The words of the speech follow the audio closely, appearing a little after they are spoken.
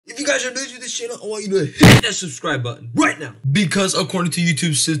you guys are new to this channel, I want you to hit that subscribe button right now. Because according to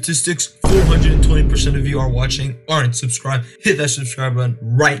YouTube statistics, 420% of you aren't subscribed. Hit that subscribe button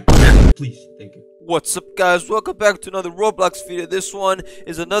right now, please. Thank you. What's up, guys? Welcome back to another Roblox video. This one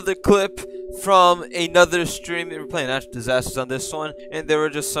is another clip from another stream. We're playing natural disasters on this one, and there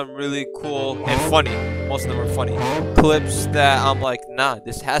were just some really cool and funny, most of them were funny, clips that I'm like, nah,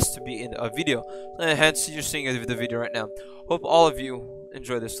 this has to be in a video. And hence, you're seeing the video right now. Hope all of you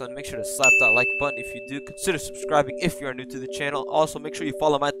enjoy this one. Make sure to slap that like button. If you do, consider subscribing if you are new to the channel. Also, make sure you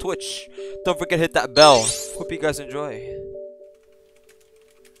follow my Twitch. Don't forget to hit that bell. Hope you guys enjoy.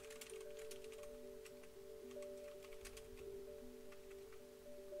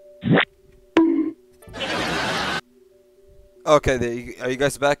 Okay, are you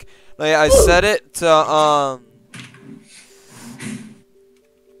guys back? No, yeah, I set it to,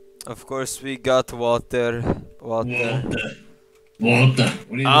 of course, we got Walter. What are you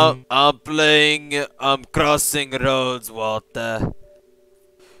doing? I'm playing, crossing roads, Walter.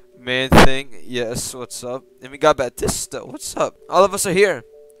 Main thing, yes, what's up? And we got Batista, what's up? All of us are here.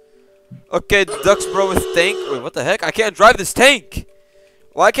 Okay, Ducks bro with tank. Wait, what the heck? I can't drive this tank.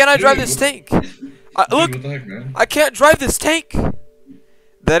 Why can't I drive this tank? Look, what the heck, man? I can't drive this tank.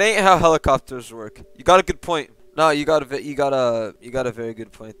 That ain't how helicopters work. You got a good point. No, you got a very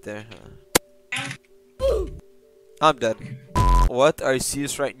good point there. I'm dead. What? Are you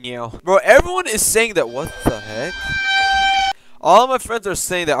serious right now, bro? Everyone is saying that. What the heck? All of my friends are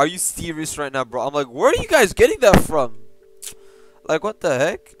saying that. Are you serious right now, bro? I'm like, where are you guys getting that from? Like, what the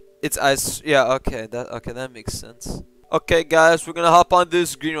heck? It's ice. Yeah. Okay. That makes sense. Okay, guys, we're gonna hop on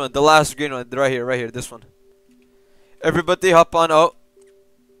this green one, the last green one, right here, this one. Everybody hop on. Oh,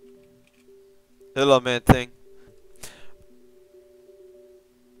 hello, man thing.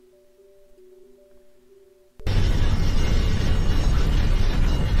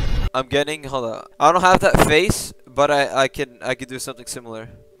 I'm getting. Hold on. I don't have that face, but I can do something similar.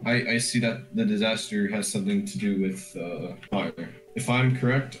 I see that the disaster has something to do with fire. If I'm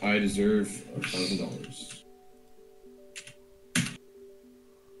correct, I deserve $1,000.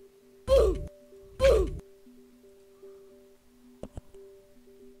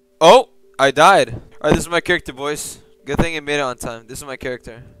 Oh, I died. Alright, this is my character, boys. Good thing I made it on time. This is my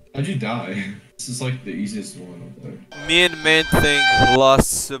character. How'd you die? This is like the easiest one up there. Me and main thing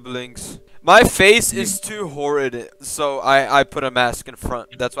lost siblings. My face is too horrid, so I put a mask in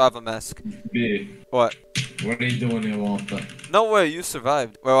front. That's why I have a mask. B. What? What are you doing here, Walter? No way, you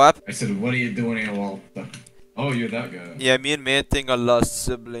survived. Wait, what happened? I said, what are you doing here, Walter? Oh, you're that guy. Yeah, me and main thing are lost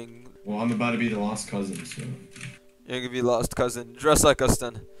sibling. Well, I'm about to be the lost cousin, so... You're gonna be lost cousin. Dress like us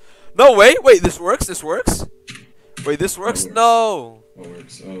then. No, wait, this works? Wait, this works? No! What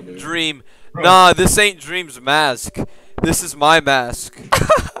works? Oh, dude. Dream. Bro. Nah, this ain't Dream's mask. This is my mask.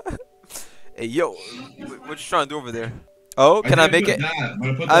 Hey, yo, what you trying to do over there? Oh, can I make it?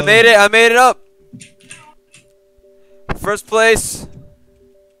 I made it up! First place.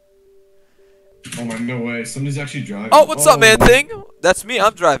 Oh my, no way. Somebody's actually driving. Oh, what's up, man thing? That's me,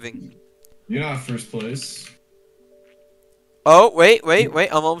 I'm driving. You're not first place. Oh, wait,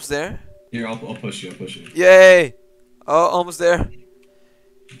 I'm almost there. Here, I'll push you, Yay! Oh, almost there.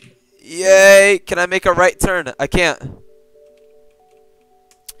 Yay! Can I make a right turn? I can't.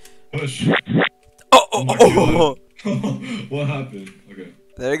 Push. Oh. What happened? Okay.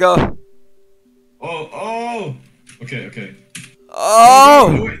 There you go. Oh! Okay.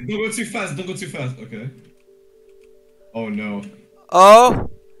 Oh! No, wait, don't go too fast, okay. Oh no. Oh!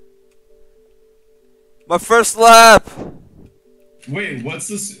 My first lap! Wait, what's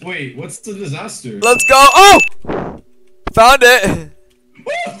this? Wait, what's the disaster? Let's go! Oh! Found it!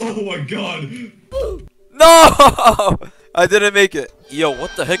 Oh my god! No! I didn't make it. Yo,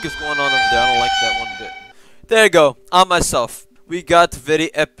 what the heck is going on over there? I don't like that one bit. There you go. On myself. We got very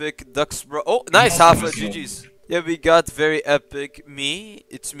epic Ducks bro. Oh, nice. Half of GG's. Yeah, we got very epic me.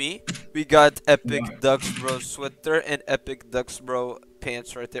 It's me. We got epic Ducks bro sweater and epic Ducks bro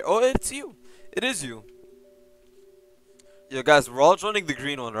pants right there. Oh, it's you. It is you. Yo, guys, we're all joining the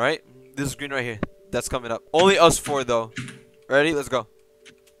green one, right? This is green right here. That's coming up. Only us four, though. Ready? Let's go.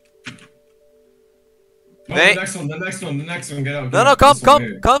 Oh, the next one, get out. No,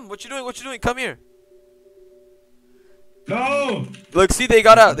 come. What you doing? Come here. No! Look, see, they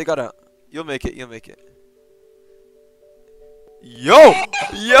got out. You'll make it. Yo!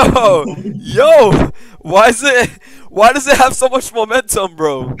 Why does it have so much momentum,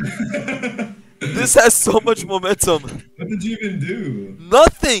 bro? This has so much momentum. What did you even do?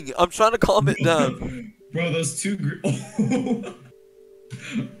 Nothing. I'm trying to calm it down. Bro, those two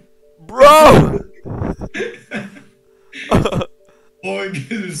Bro! Oh my god,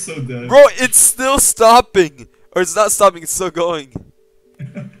 it's so dead. Bro, it's still stopping. Or it's not stopping, it's still going.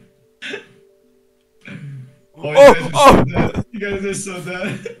 Oh, you guys are so dead. You guys are so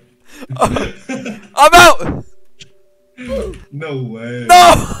dead. I'm out! No way.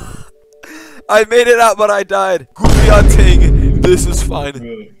 No! I made it out, but I died. Goofy on Ting. This is fine.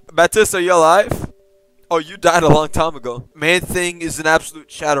 Bro. Baptiste, are you alive? Oh, you died a long time ago. Man Thing is an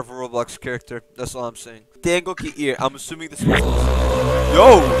absolute shadow for Roblox character. That's all I'm saying. Tengo que ir. I'm assuming this was...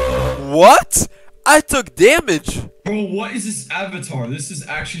 Yo! What? I took damage. Bro, what is this avatar? This is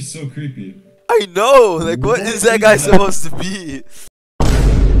actually so creepy. I know. Like, what is that guy supposed to be?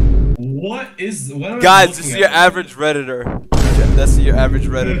 What am I Guys, looking this is at your right now? average Redditor. That's your average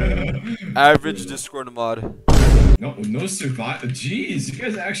Redditor. Average Discord mod. No survive. Jeez, you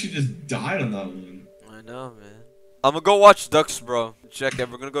guys actually just died on that one. I know, man. I'm gonna go watch Ducks, bro. Check it.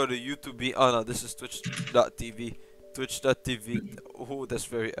 We're gonna go to YouTube. Oh no, this is Twitch.tv. Twitch.tv. Oh, that's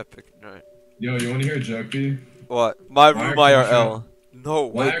very epic. Alright. Yo, you want to hear a joke, B? What? My room IRL. No,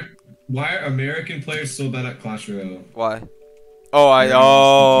 wait. Why are American players so bad at Clash Royale? Why? Oh,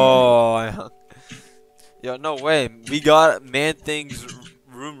 Yo, no way. We got Man Thing's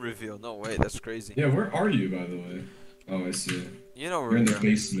room reveal. No way. That's crazy. Yeah, where are you, by the way? Oh, I see. You know You're in the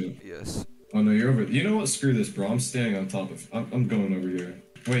basement. Yes. Oh no, you're over. You know what? Screw this, bro. I'm standing on top of. I'm going over here.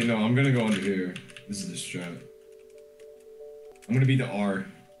 Wait, no, I'm gonna go under here. This is the strat. I'm gonna be the R.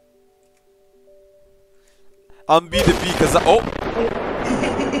 I'm B to B because oh.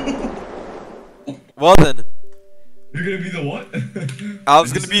 Well then. You're gonna be the what? I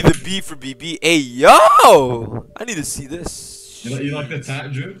was gonna be the B for BB. Hey yo! I need to see this. You like the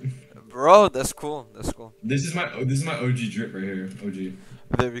tat drip? Bro, that's cool. That's cool. This is my OG drip right here. OG.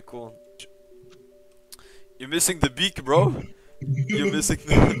 Very cool. You're missing the beak, bro. You're missing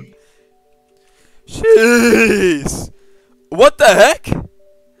the. Jeez. What the heck?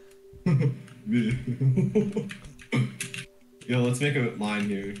 Yo, let's make a line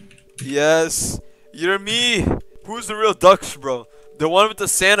here. Yes. You're me. Who's the real Ducks, bro? The one with the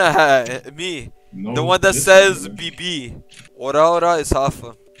Santa hat. Me. No, The one that says BB. Ora ora is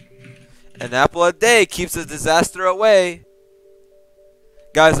Hafa. An apple a day keeps a disaster away.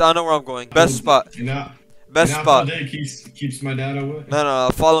 Guys, I know where I'm going. Best spot. Best spot. An apple a day keeps my dad away. No,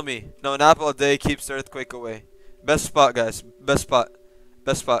 follow me. No, an apple a day keeps the earthquake away. Best spot, guys. Best spot.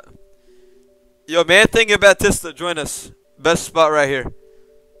 Best spot. Yo, Man Thing and Batista, join us. Best spot right here.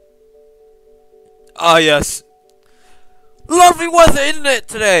 Ah, yes. Lovely weather, isn't it,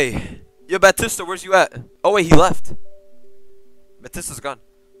 today? Yo, Batista, where's you at? Oh, wait, he left. Batista's gone.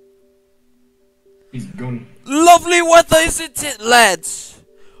 He's gone. Lovely weather, isn't it, lads?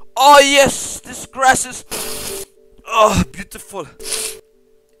 Oh, yes, this grass is... Oh, beautiful.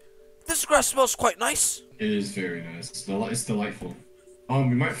 This grass smells quite nice. It is very nice. It's delightful.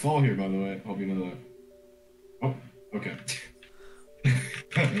 We might fall here, by the way. Hope you know that. Oh, okay.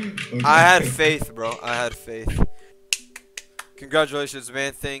 Okay. I had faith, bro. I had faith. Congratulations,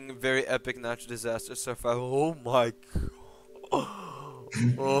 Man Thing. Very epic natural disaster survival. Oh my god.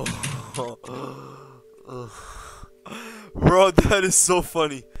 Oh. Bro, that is so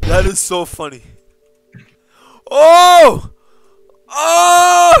funny. That is so funny. Oh!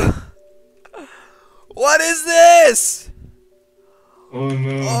 Oh! What is this? Oh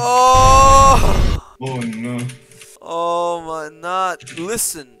no. Oh! Oh no. Oh my, not.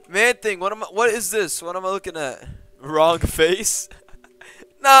 Listen, Man Thing, what is this? What am I looking at? Wrong face?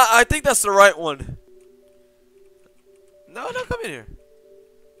 Nah, I think that's the right one. No, come in here.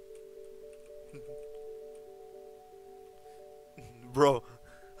 Bro.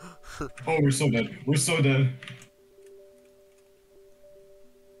 Oh, we're so dead. We're so dead.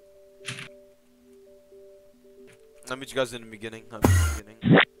 I'll meet you guys in the beginning.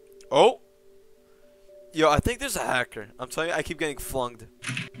 Oh! Yo, I think there's a hacker. I'm telling you, I keep getting flunged.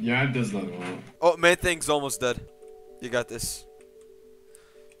 Yeah, it does that a lot. Oh, Man Thing's almost dead. You got this.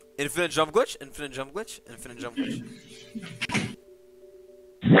 Infinite jump glitch, infinite jump glitch, infinite jump glitch.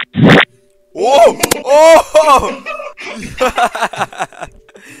 Whoa! Oh!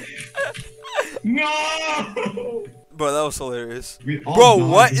 No! Bro, that was hilarious. Bro,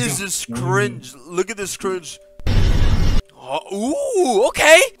 what is this cringe? Look at this cringe. Oh, ooh,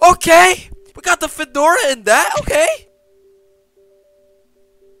 okay, okay. We got the fedora in that, okay.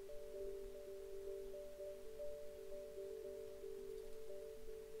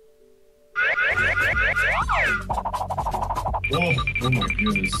 Oh my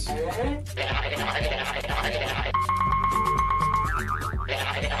goodness.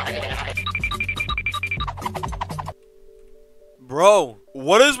 Bro,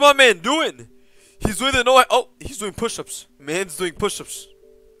 what is my man doing? He's doing the no. Oh, he's doing push-ups. Man's doing push-ups.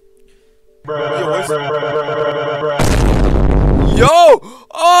 Yo!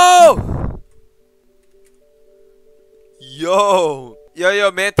 Oh!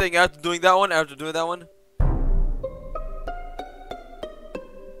 Yo, man thing, after doing that one,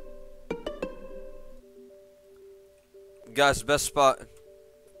 Guys, best spot.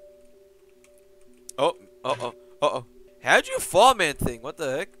 Oh. How'd you fall, man thing? What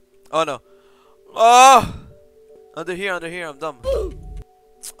the heck? Oh, no. Oh! Under here, I'm dumb. Oh,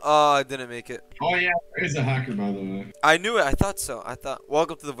 I didn't make it. Oh yeah, there is a hacker by the way. I knew it. I thought so.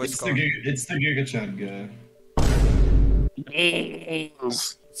 Welcome to the voice call. It's the GigaChat guy.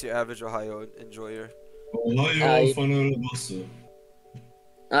 It's your average Ohio enjoyer. Ohio Fanarosa.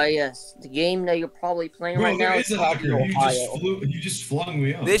 Yes. The game that you're probably playing Bro, right now there is is a hacker. Ohio. You just flung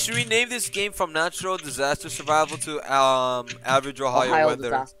me up. They should rename this game from Natural Disaster Survival to Average Ohio Weather.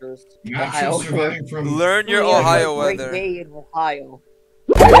 Disasters. Natural surviving from. Learn your Yeah, Ohio great weather. day in Ohio.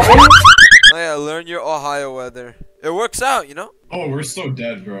 Oh yeah, learn your Ohio weather. It works out, you know? Oh, we're so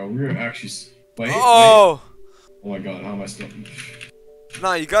dead, bro. We're actually. Wait. Oh! Oh my god, how am I still?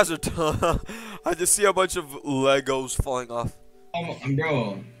 Nah, you guys are done. I just see a bunch of Legos falling off.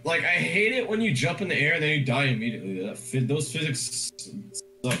 Bro, like I hate it when you jump in the air and then you die immediately. Those physics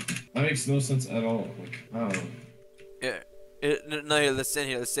suck. That makes no sense at all. Like I don't know. Yeah. No, here, let's stand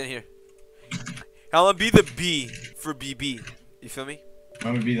here. I'm gonna be the B for BB. You feel me?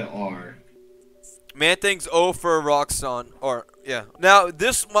 I'm gonna be the R. Man thing's O for Roxanne. Or yeah. Now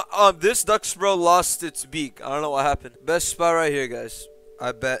this Ducks bro lost its beak. I don't know what happened. Best spot right here, guys.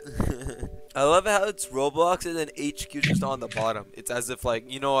 I bet. I love how it's Roblox and then HQ just on the bottom. It's as if like,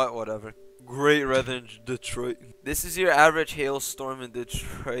 you know what, whatever. Great weather in Detroit. This is your average hailstorm in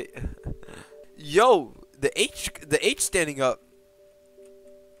Detroit. Yo, the H standing up.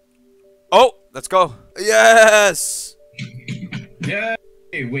 Oh, let's go. Yes. Yeah.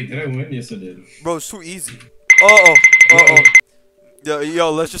 Hey, wait, did I win? Yes, I did. Bro, it's too easy. Uh oh.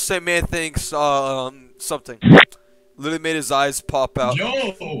 Yo, let's just say man thinks something. Literally made his eyes pop out.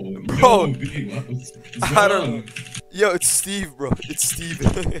 Yo, bro. what's I don't know. Yo, it's Steve, bro. It's Steve.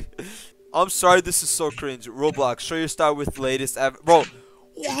 I'm sorry, this is so cringe. Roblox, show your style with latest bro.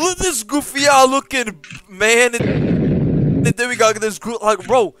 Look at this goofy out looking man. And then we got this like,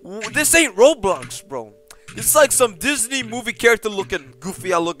 bro. This ain't Roblox, bro. It's like some Disney movie character looking,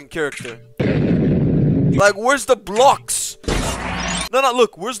 goofy out looking character. Like, where's the blocks? No,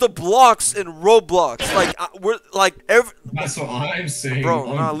 look, where's the blocks in Roblox? Like, That's what I'm saying.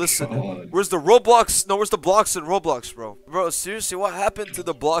 Bro, nah, listen. God. Where's the Roblox? No, where's the blocks in Roblox, bro? Bro, seriously, what happened to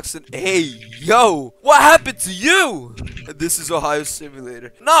the blocks in... Hey, yo! What happened to you? This is Ohio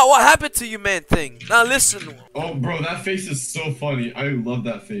Simulator. Nah, what happened to you, man thing? Nah, listen. Oh, bro, that face is so funny. I love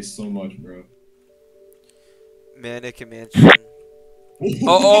that face so much, bro. Manic Mansion.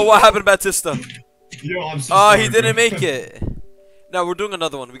 Oh, what happened to Batista? Yo, I'm so sorry, he didn't bro. make it. No, we're doing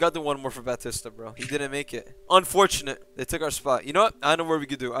another one. We gotta do one more for Batista, bro. He didn't make it. Unfortunate. They took our spot. You know what? I know what we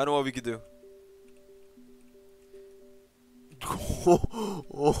could do.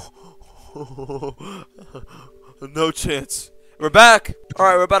 No chance. We're back.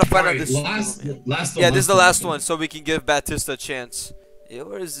 Alright, we're about to find out this. Yeah, this is the last one, so we can give Batista a chance. Yeah,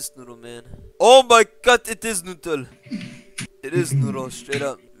 where is this noodle, man? Oh my god, it is noodle. It is noodle, straight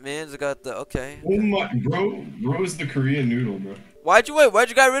up. Man's got the okay. Oh my, bro is the Korean noodle, bro. Why'd you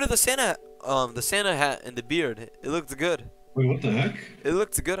get rid of the Santa hat and the beard? It looked good. Wait, what the heck? It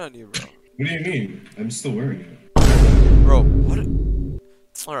looked good on you, bro. What do you mean? I'm still wearing it. Bro, what?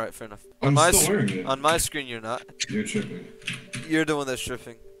 Alright, fair enough. I'm still wearing it. On my screen, you're not. You're tripping. You're the one that's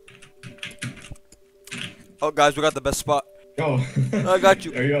tripping. Oh, guys, we got the best spot. Oh. I got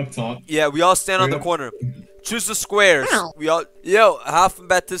you. Are you up top? Yeah, we all stand on the corner. Choose the squares. We all. Yo, Half and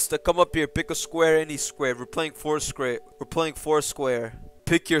Batista, come up here. Pick a square, any square. We're playing Foursquare.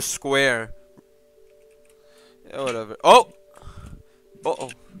 Pick your square. Yeah, whatever. Oh.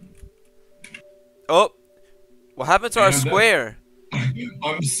 Oh. What happened to our square?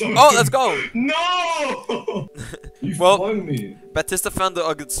 I'm so. Oh, let's go. No. You Well, flung me. Batista found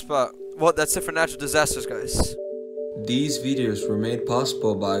a good spot. Well, that's it for natural disasters, guys. These videos were made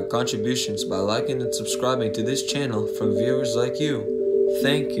possible by contributions by liking and subscribing to this channel from viewers like you.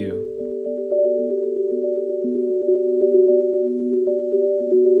 Thank you.